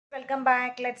welcome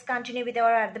back. Let's continue with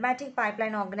our arithmetic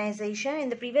pipeline organization. In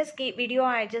the previous video,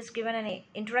 I just given an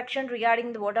introduction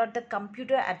regarding what are the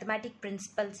computer arithmetic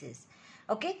principles is.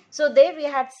 Okay, so there we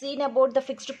had seen about the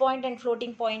fixed point and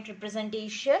floating point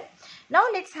representation. Now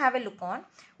let's have a look on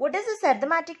what is this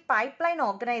arithmetic pipeline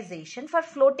organization for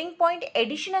floating point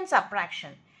addition and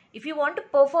subtraction. If you want to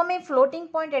perform a floating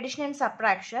point addition and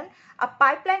subtraction, a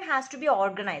pipeline has to be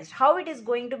organized. How it is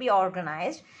going to be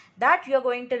organized, that you are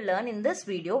going to learn in this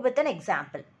video with an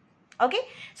example. Okay,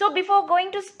 so before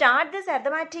going to start this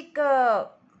arithmetic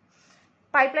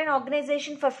pipeline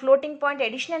organization for floating point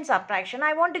addition and subtraction,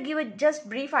 I want to give a just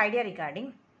brief idea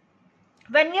regarding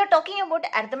when we are talking about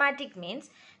arithmetic means,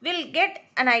 we'll get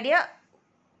an idea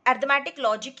arithmetic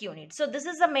logic unit. So this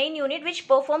is the main unit which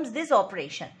performs this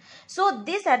operation. So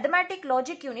this arithmetic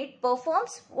logic unit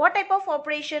performs what type of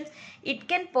operations? It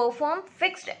can perform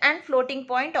fixed and floating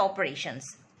point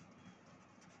operations.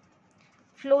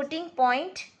 Floating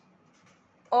point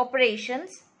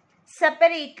operations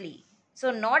separately.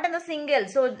 So not in the single.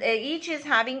 So each is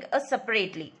having a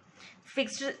separately.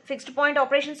 Fixed point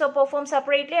operations are performed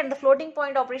separately and the floating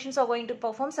point operations are going to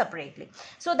perform separately.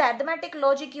 So the arithmetic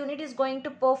logic unit is going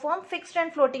to perform fixed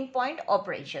and floating point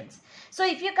operations. So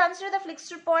if you consider the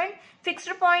fixed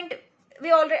point,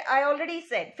 I already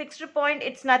said fixed point,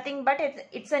 it's nothing but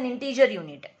it's an integer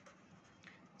unit.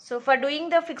 So for doing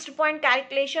the fixed point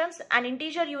calculations, an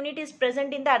integer unit is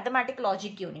present in the arithmetic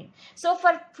logic unit. So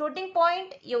for floating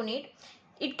point unit,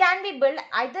 it can be built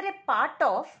either a part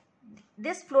of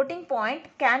this floating point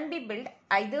can be built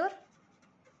either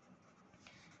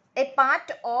a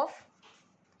part of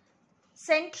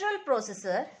central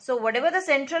processor. So whatever the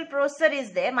central processor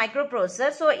is there,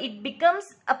 microprocessor, so it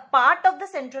becomes a part of the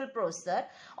central processor,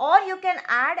 or you can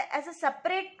add as a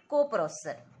separate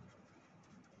coprocessor.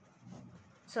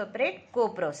 So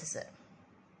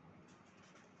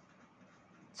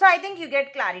I think you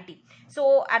get clarity.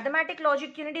 So arithmetic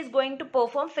logic unit is going to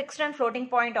perform fixed and floating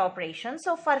point operations.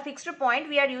 So for fixed point,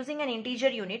 we are using an integer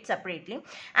unit separately.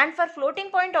 And for floating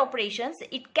point operations,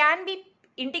 it can be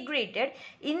integrated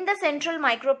in the central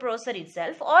microprocessor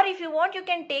itself. Or if you want, you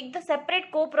can take the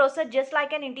separate coprocessor just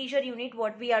like an integer unit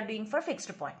what we are doing for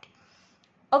fixed point.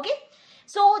 Okay.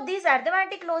 So this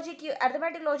arithmetic logic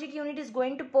unit is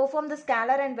going to perform the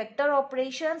scalar and vector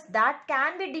operations that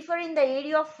can be different in the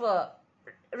area of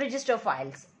register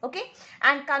files. Okay,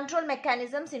 and control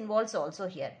mechanisms involves also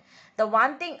here. The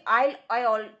one thing I'll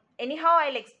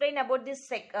explain about this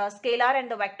scalar and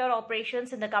the vector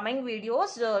operations in the coming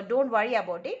videos. Don't worry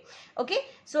about it. Okay,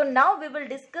 so now we will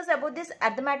discuss about this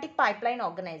arithmetic pipeline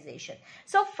organization.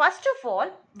 So first of all,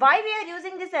 why we are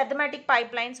using these arithmetic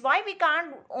pipelines? Why we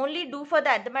can't only do for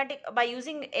the arithmetic by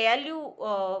using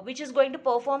ALU which is going to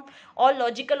perform all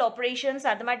logical operations,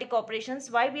 arithmetic operations?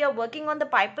 Why we are working on the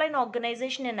pipeline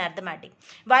organization in arithmetic?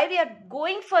 Why we are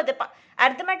going for the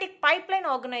arithmetic pipeline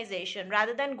organization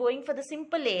rather than going for the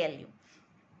simple ALU?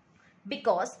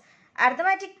 Because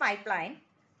arithmetic pipeline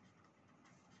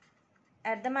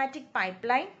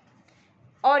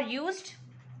are used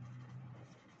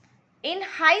in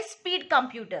high speed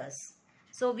computers.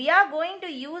 So we are going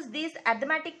to use this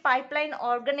arithmetic pipeline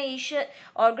organization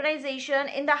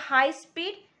in the high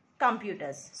speed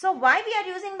computers. So why we are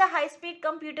using the high speed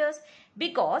computers?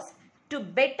 Because to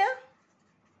better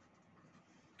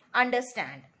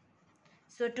understand.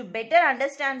 So to better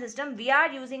understand system, we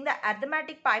are using the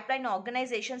arithmetic pipeline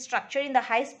organization structure in the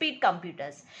high speed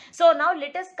computers. So now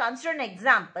let us consider an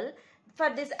example for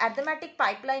this arithmetic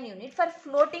pipeline unit for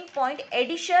floating point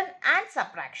addition and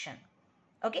subtraction.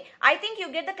 Okay, I think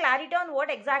you get the clarity on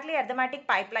what exactly arithmetic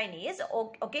pipeline is.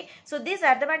 Okay, so this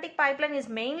arithmetic pipeline is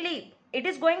mainly, it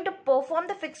is going to perform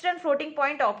the fixed and floating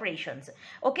point operations.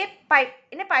 Okay,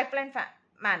 in a pipeline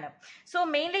manner. So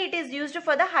mainly it is used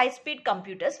for the high speed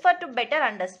computers for to better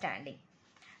understanding.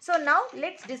 So now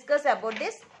let's discuss about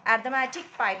this arithmetic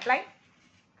pipeline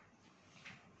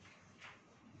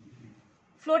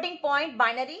floating point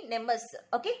binary numbers.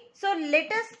 Okay, so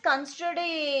let us consider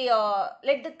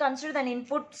consider the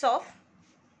inputs of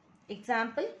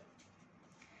example.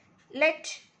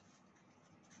 Let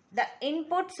the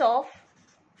inputs of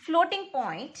floating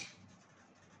point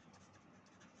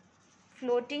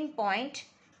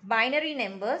binary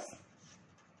numbers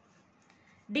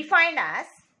defined as,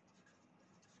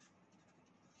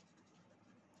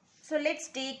 so let's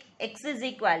take x is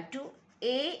equal to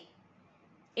a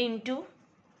into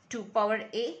 2 power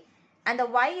a and the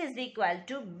y is equal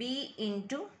to b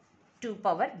into 2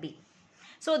 power b.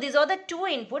 So these are the two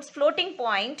inputs, floating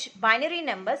point binary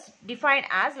numbers defined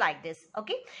as like this.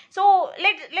 Okay. So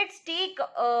let's take,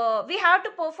 we have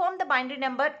to perform the binary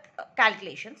number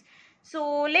calculations.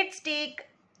 So let's take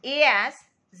A as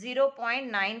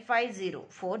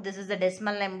 0.9504. This is the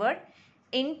decimal number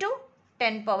into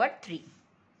 10 power 3.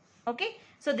 Okay.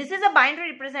 So this is a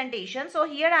binary representation. So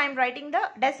here I am writing the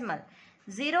decimal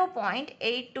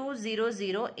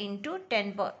 0.8200 into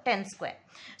 10 square.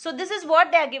 So this is what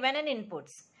they are given in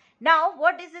inputs. Now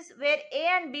what is this, where A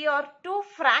and B are two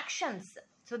fractions.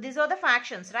 So these are the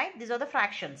fractions, right? These are the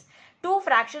fractions. Two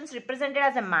fractions represented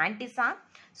as a mantissa.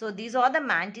 So these are the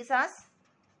mantissas.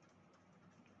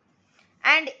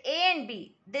 And A and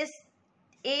B, this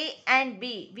A and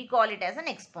B, we call it as an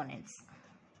exponents.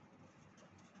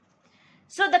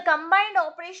 So the combined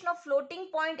operation of floating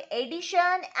point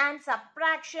addition and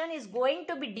subtraction is going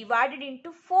to be divided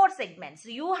into 4 segments. So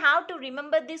you have to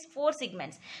remember these 4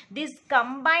 segments. This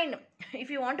combined, if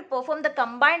you want to perform the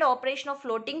combined operation of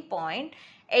floating point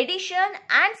addition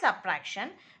and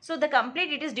subtraction, so the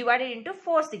complete it is divided into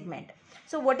 4 segments.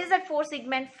 So what is that 4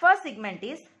 segment? First segment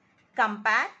is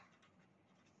compare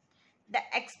the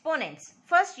exponents.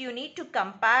 First you need to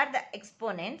compare the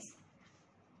exponents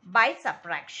by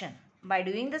subtraction. By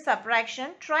doing the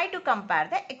subtraction, try to compare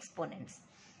the exponents.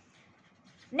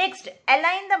 Next,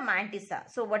 align the mantissa.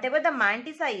 So whatever the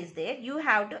mantissa is there, you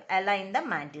have to align the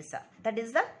mantissa. That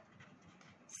is the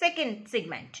second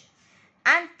segment.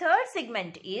 And third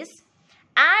segment is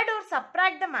add or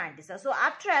subtract the mantissa. So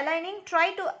after aligning,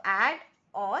 try to add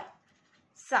or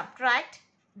subtract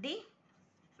the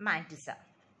mantissa.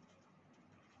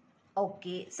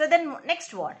 Okay, so then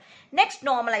next what? Next,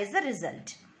 normalize the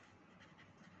result.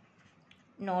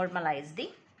 Normalize the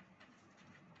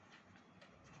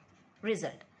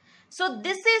result. So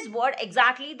this is what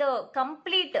exactly the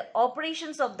complete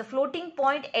operations of the floating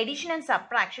point addition and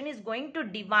subtraction is going to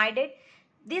divide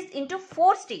this into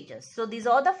 4 stages. So these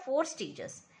are the 4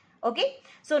 stages. Okay.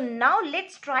 So now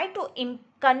let's try to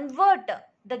convert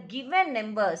the given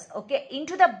numbers, okay,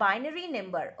 into the binary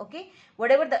number, okay,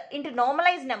 whatever the into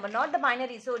normalized number, not the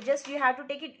binary. So just you have to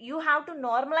take it, you have to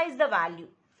normalize the value,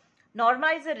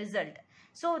 normalize the result.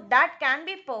 So that can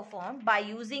be performed by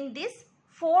using these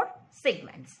 4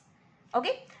 segments.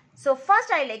 Okay. So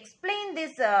first I'll explain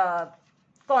this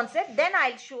concept, then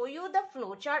I'll show you the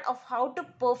flowchart of how to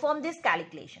perform this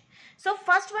calculation. So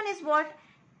first one is what?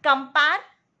 Compare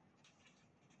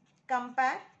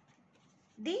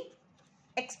the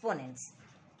exponents.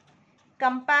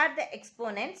 Compare the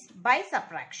exponents by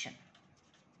subtraction.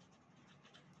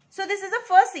 So this is the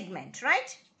first segment,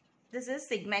 right? This is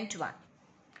segment 1.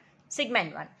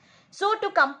 Segment 1. So to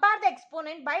compare the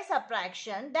exponent by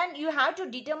subtraction, then you have to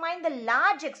determine the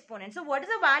large exponent. So what is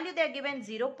the value they are given?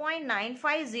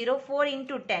 0.9504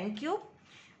 into 10 cube.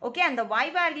 Okay, and the y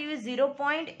value is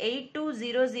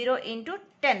 0.8200 into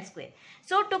 10 square.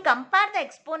 So to compare the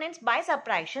exponents by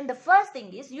subtraction, the first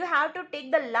thing is you have to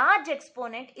take the large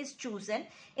exponent is chosen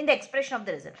in the expression of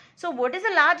the result. So what is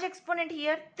the large exponent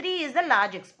here? 3 is the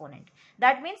large exponent.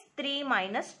 That means 3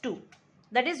 minus 2.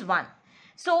 That is 1.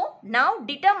 So now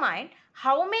determine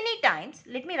how many times,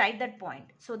 let me write that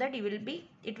point so that it will be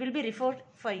referred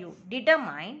for you.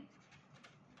 Determine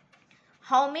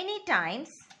how many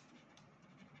times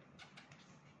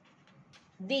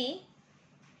the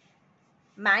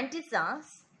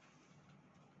mantissas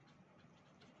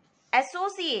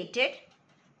associated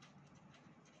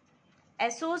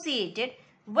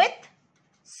with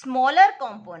smaller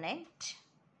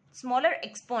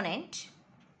exponent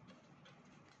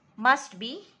must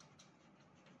be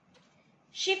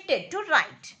shifted to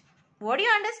right. What do you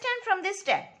understand from this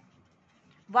step?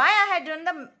 Why I had done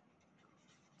the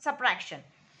subtraction?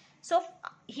 So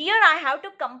here I have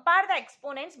to compare the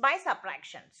exponents by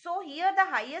subtraction. So here the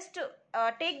highest,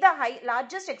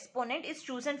 largest exponent is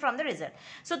chosen from the result.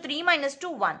 So 3 minus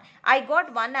 2, 1. I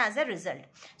got 1 as a result.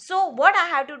 So what I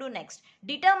have to do next?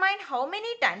 Determine how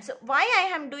many times. So why I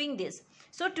am doing this?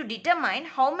 So to determine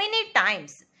how many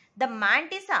times the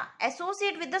mantissa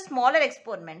associate with the smaller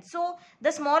exponent. So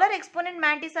the smaller exponent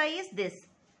mantissa is this.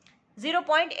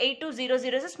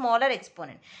 0.8200 is a smaller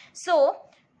exponent. So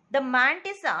the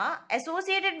mantissa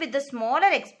associated with the smaller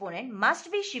exponent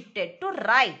must be shifted to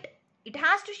right. It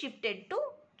has to shift it to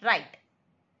right.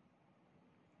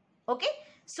 Okay.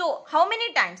 So how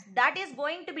many times? That is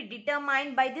going to be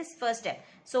determined by this first step.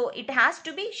 So it has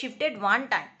to be shifted 1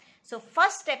 time. So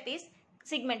first step is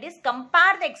segment is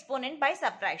compare the exponent by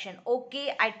subtraction.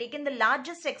 Okay, I taken the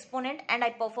largest exponent and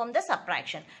I perform the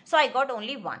subtraction. So I got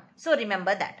only 1. So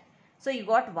remember that. So you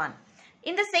got 1.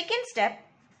 In the second step,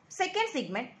 second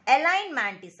segment, align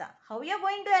mantissa. How you are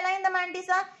going to align the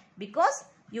mantissa? Because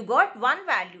you got 1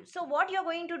 value. So what you are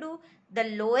going to do? The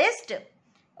lowest,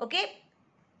 okay,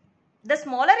 the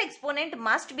smaller exponent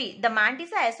must be, the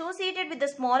mantissa associated with the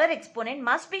smaller exponent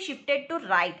must be shifted to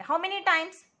right. How many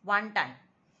times? One time.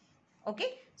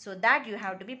 Okay, so that you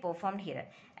have to be performed here.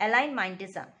 Align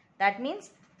mantissa. That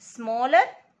means smaller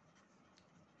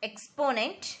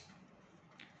exponent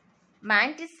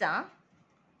mantissa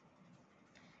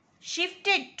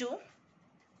shifted to,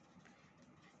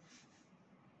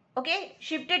 okay,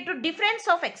 shifted to difference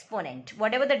of exponent.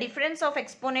 Whatever the difference of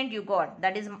exponent you got,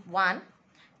 that is one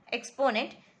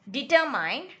exponent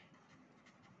determined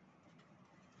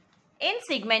in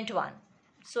segment 1.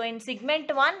 So in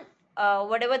segment 1,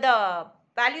 whatever the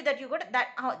value that you got,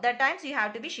 that times you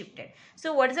have to be shifted.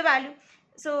 So what is the value?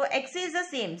 So x is the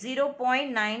same,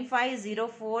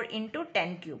 0.9504 into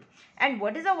 10 cube. And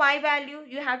what is the y value?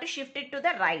 You have to shift it to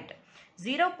the right,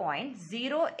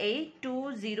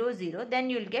 0.08200. Then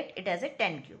you will get it as a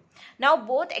 10 cube. Now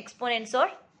both exponents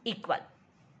are equal.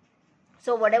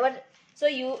 So whatever, so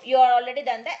you are already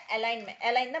done the alignment,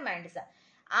 align the mantissa.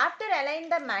 After align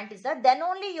the mantissa, then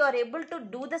only you are able to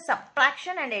do the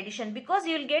subtraction and addition, because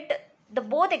you will get the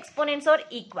both exponents are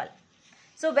equal.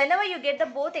 So whenever you get the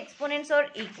both exponents are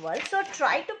equal, so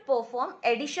try to perform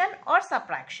addition or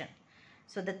subtraction.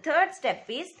 So the third step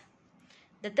is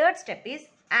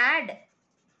add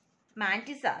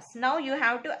mantissas. Now you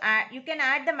have to add, you can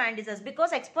add the mantissas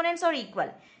because exponents are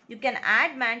equal. You can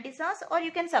add mantissas or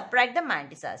you can subtract the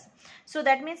mantissas. So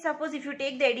that means, suppose if you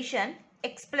take the addition,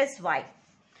 x plus y.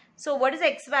 So what is the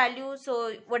x value?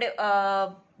 So what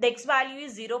the x value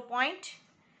is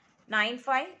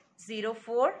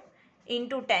 0.9504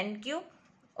 into 10 cube.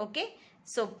 Okay,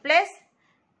 so plus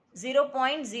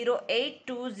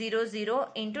 0.08200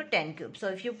 into 10 cube. So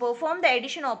if you perform the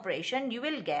addition operation, you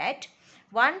will get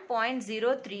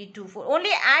 1.0324.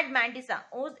 Only add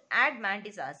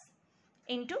mantissas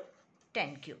into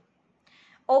 10 cube.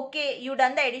 Okay, you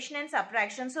done the addition and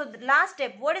subtraction. So the last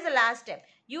step, what is the last step?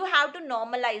 You have to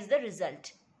normalize the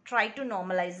result. Try to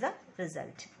normalize the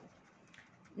result.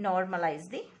 Normalize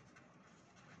the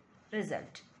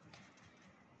result.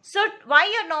 So why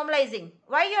you are normalizing?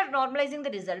 Why you are normalizing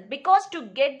the result? Because to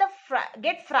get the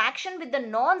fraction with the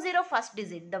non-zero first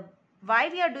digit. Why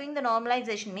we are doing the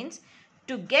normalization means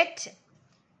to get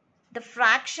the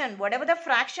fraction, whatever the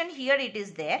fraction here it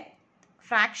is there,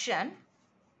 fraction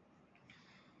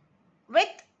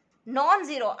with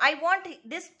non-zero. I want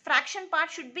this fraction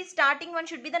part should be, starting one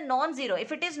should be the non-zero.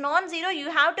 If it is non-zero,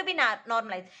 you have to be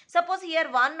normalized. Suppose here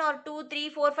 1 or 2, 3,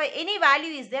 4, 5, any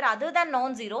value is there other than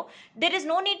non-zero, there is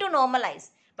no need to normalize.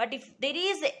 But if there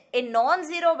is a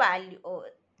non-zero value,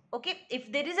 okay,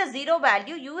 if there is a zero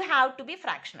value, you have to be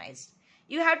fractionized.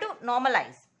 You have to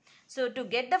normalize. So to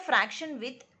get the fraction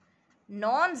with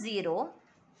non-zero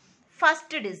first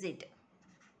digit,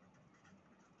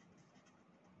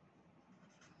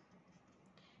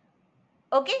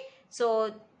 okay,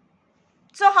 so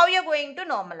how you are going to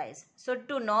normalize? So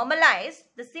to normalize,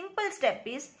 the simple step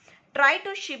is try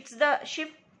to shift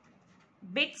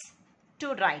bits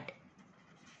to right.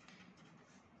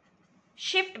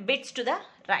 Shift bits to the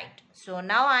right. So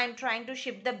now I am trying to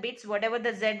shift the bits, whatever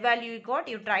the z value you got,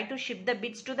 you try to shift the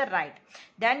bits to the right.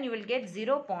 Then you will get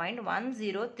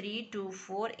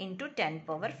 0.10324 into 10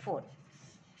 power 4.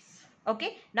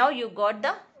 Okay, now you got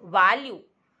the value.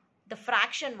 The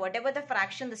fraction, whatever the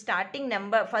fraction, the starting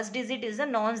number, first digit is a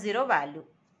non-zero value.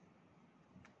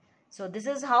 So this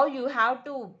is how you have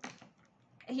to,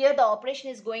 here the operation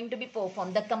is going to be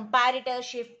performed. The comparator,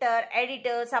 shifter,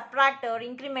 editor, subtractor,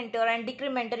 incrementer and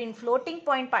decrementer in floating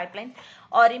point pipeline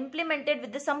are implemented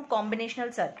with some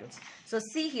combinational circuits. So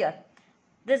see here,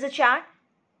 there is a chart.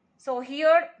 So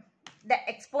here the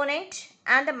exponent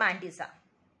and the mantissa.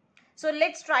 So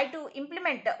let's try to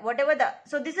implement whatever the,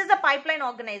 so this is the pipeline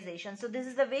organization. So this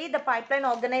is the way the pipeline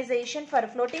organization for a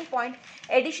floating point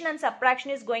addition and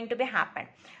subtraction is going to be happen.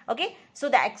 Okay, so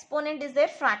the exponent is there,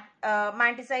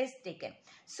 mantissa is taken.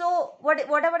 So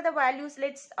whatever the values,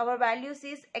 our values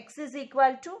is x is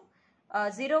equal to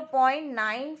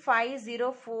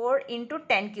 0.9504 into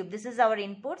 10 cube. This is our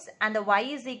inputs, and the y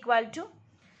is equal to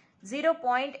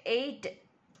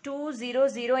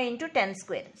 0.8200 into 10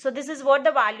 square. So this is what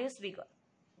the values we got,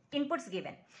 inputs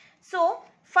given. So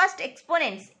first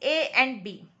exponents a and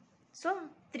b. So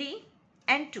 3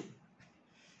 and 2.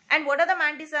 And what are the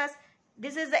mantissas?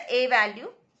 This is the a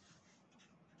value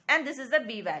and this is the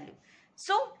b value.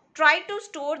 So try to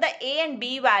store the a and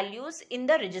b values in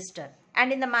the register.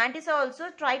 And in the mantissa also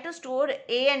try to store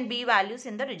a and b values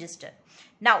in the register.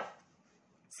 Now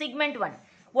segment 1.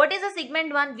 What is the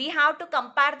segment 1? We have to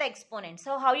compare the exponents.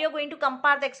 So how you are going to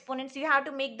compare the exponents? You have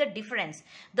to make the difference.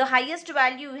 The highest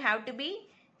value you have to be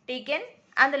taken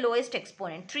and the lowest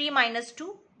exponent. 3 minus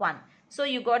 2, 1. So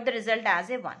you got the result as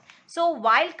a 1. So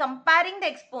while comparing the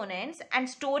exponents and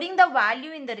storing the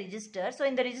value in the register, so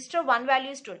in the register one value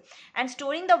is stored and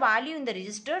storing the value in the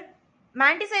register,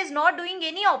 Mantissa is not doing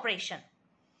any operation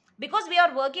because we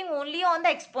are working only on the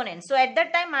exponents. So at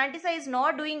that time Mantissa is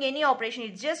not doing any operation.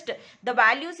 It's just the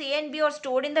values A and B are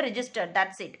stored in the register.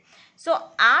 That's it.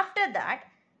 So after that,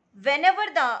 whenever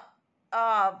the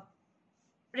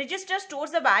register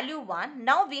stores the value 1,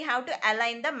 now we have to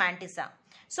align the Mantissa.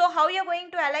 So how you are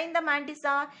going to align the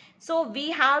Mantissa? So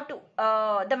we have to,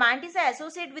 the Mantissa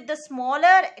associate with the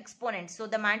smaller exponent. So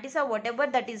the Mantissa, whatever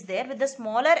that is there with the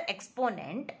smaller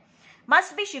exponent,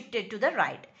 must be shifted to the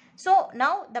right. So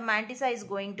now the Mantissa is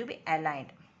going to be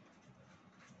aligned.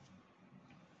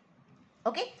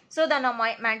 Okay. So the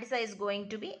Mantissa is going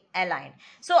to be aligned.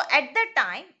 So at that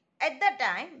time,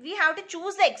 we have to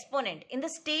choose the exponent. In the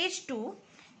stage 2,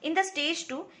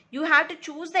 you have to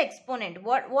choose the exponent.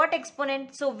 What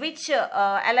exponent? So which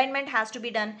alignment has to be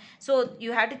done? So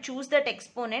you have to choose that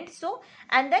exponent. So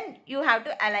and then you have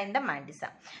to align the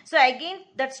Mantissa. So again,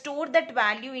 that store that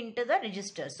value into the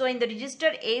register. So in the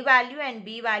register, A value and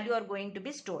B value are going to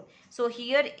be stored. So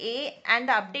here A and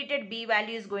the updated B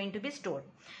value is going to be stored.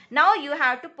 Now you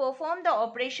have to perform the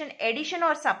operation addition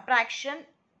or subtraction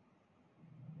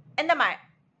in the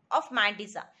of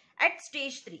Mantissa at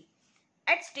stage 3.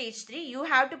 At stage 3, you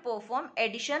have to perform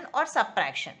addition or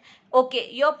subtraction. Okay,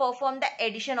 you perform the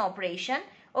addition operation.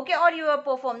 Okay, or you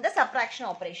perform the subtraction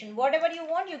operation. Whatever you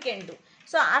want, you can do.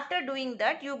 So after doing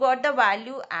that, you got the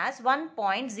value as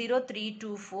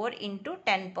 1.0324 into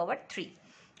 10 power 3.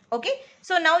 Okay,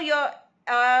 so now you're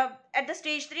at the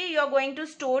stage 3, you are going to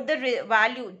store the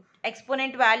value,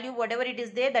 exponent value, whatever it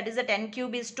is there, that is the 10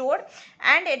 cube is stored,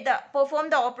 and at the perform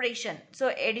the operation. So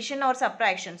addition or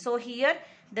subtraction. So here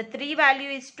the 3 value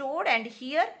is stored and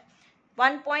here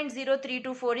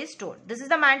 1.0324 is stored. This is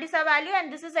the Mantissa value and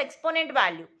this is exponent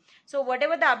value. So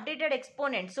whatever the updated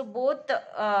exponent, so both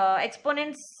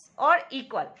exponents are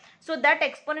equal. So that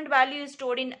exponent value is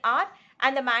stored in R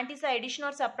and the Mantissa addition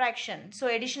or subtraction. So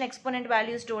addition exponent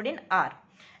value is stored in R.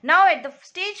 Now at the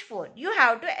stage 4, you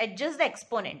have to adjust the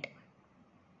exponent.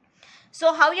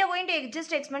 So how you are going to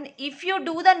adjust exponent? If you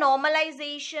do the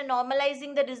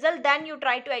normalizing the result, then you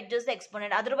try to adjust the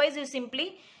exponent. Otherwise, you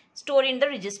simply store in the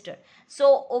register.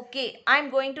 So, okay, I am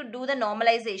going to do the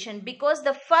normalization because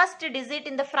the first digit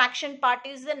in the fraction part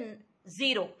is the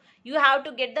 0. You have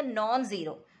to get the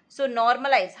non-zero. So,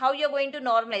 normalize. How you are going to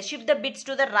normalize? Shift the bits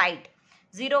to the right.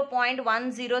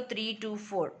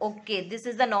 0.10324. Okay, this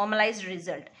is the normalized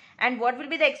result. And what will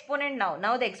be the exponent now?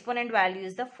 Now the exponent value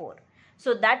is the 4.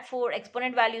 So that 4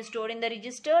 exponent value is stored in the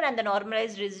register and the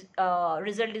normalized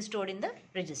result is stored in the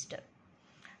register.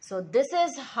 So this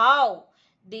is how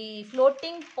the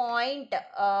floating point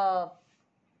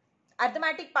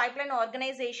arithmetic pipeline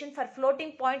organization for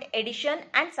floating point addition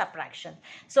and subtraction.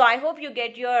 So I hope you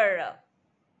get your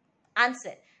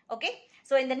answer. Okay.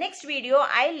 So in the next video,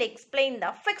 I'll explain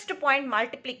the fixed point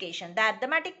multiplication, the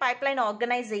arithmetic pipeline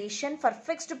organization for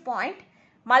fixed point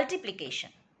multiplication.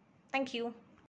 Thank you.